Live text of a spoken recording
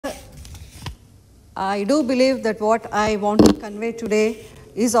I do believe that what I want to convey today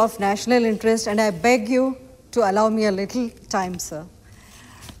is of national interest, and I beg you to allow me a little time, sir.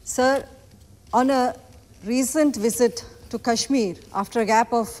 Sir, on a recent visit to Kashmir, after a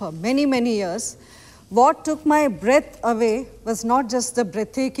gap of many, many years, what took my breath away was not just the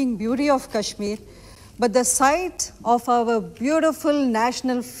breathtaking beauty of Kashmir, but the sight of our beautiful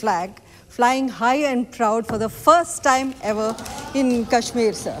national flag flying high and proud for the first time ever in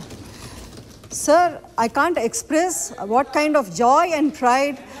Kashmir, sir. Sir, I can't express what kind of joy and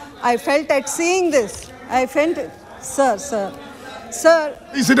pride I felt at seeing this. I felt, sir.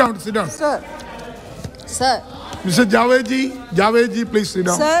 Please sit down. Sir. Mr. Javed ji, please sit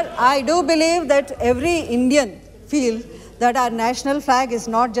down. Sir, I do believe that every Indian feels that our national flag is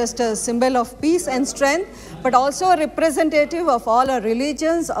not just a symbol of peace and strength, but also a representative of all our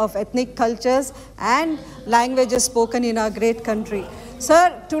religions, of ethnic cultures and languages spoken in our great country.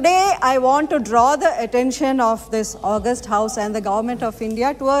 Sir, today I want to draw the attention of this august House and the Government of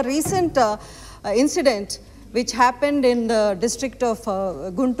India to a recent incident which happened in the district of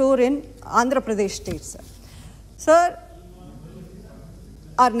Guntur in Andhra Pradesh state, sir. Sir,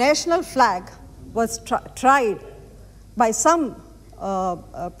 our national flag was tried by some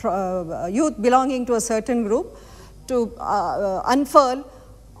youth belonging to a certain group to unfurl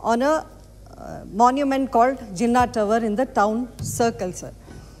on a monument called Jinnah Tower in the town circle, sir.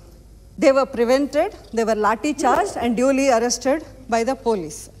 They were prevented, they were lathi charged and duly arrested by the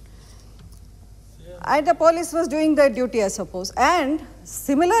police. And the police was doing their duty, I suppose. And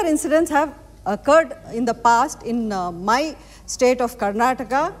similar incidents have occurred in the past in my state of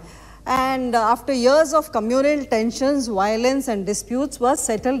Karnataka, and after years of communal tensions, violence and disputes was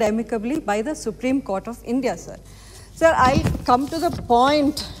settled amicably by the Supreme Court of India, sir. Sir, I'll come to the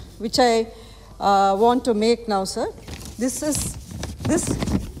point which I want to make now, sir. This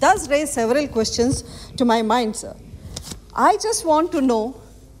does raise several questions to my mind, sir. I just want to know,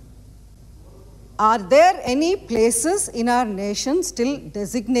 are there any places in our nation, still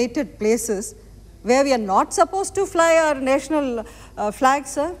designated places, where we are not supposed to fly our national flag,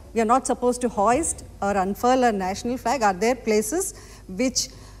 sir? We are not supposed to hoist or unfurl our national flag. Are there places which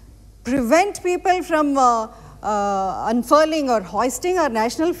prevent people from unfurling or hoisting our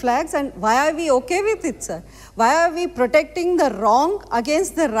national flags, and why are we okay with it, sir? Why are we protecting the wrong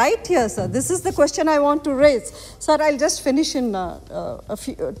against the right here, sir? This is the question I want to raise. Sir, I'll just finish in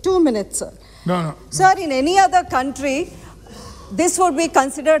 2 minutes, sir. No. Sir, in any other country, this would be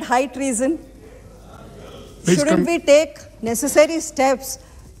considered high treason. Shouldn't we take necessary steps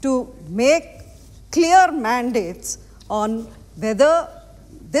to make clear mandates on whether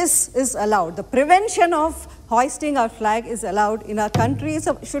this is allowed? The prevention of hoisting our flag is allowed in our country.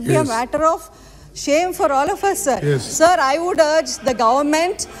 Should be a matter of shame for all of us, sir. Yes. Sir, I would urge the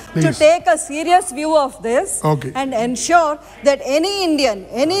government to take a serious view of this and ensure that any Indian,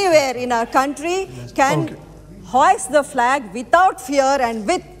 anywhere in our country can hoist the flag without fear and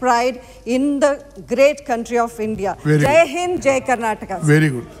with pride in the great country of India. Jai Hind, Jai Karnataka. Very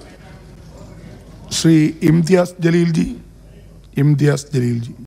good. Sri Imtiaz Jalil ji.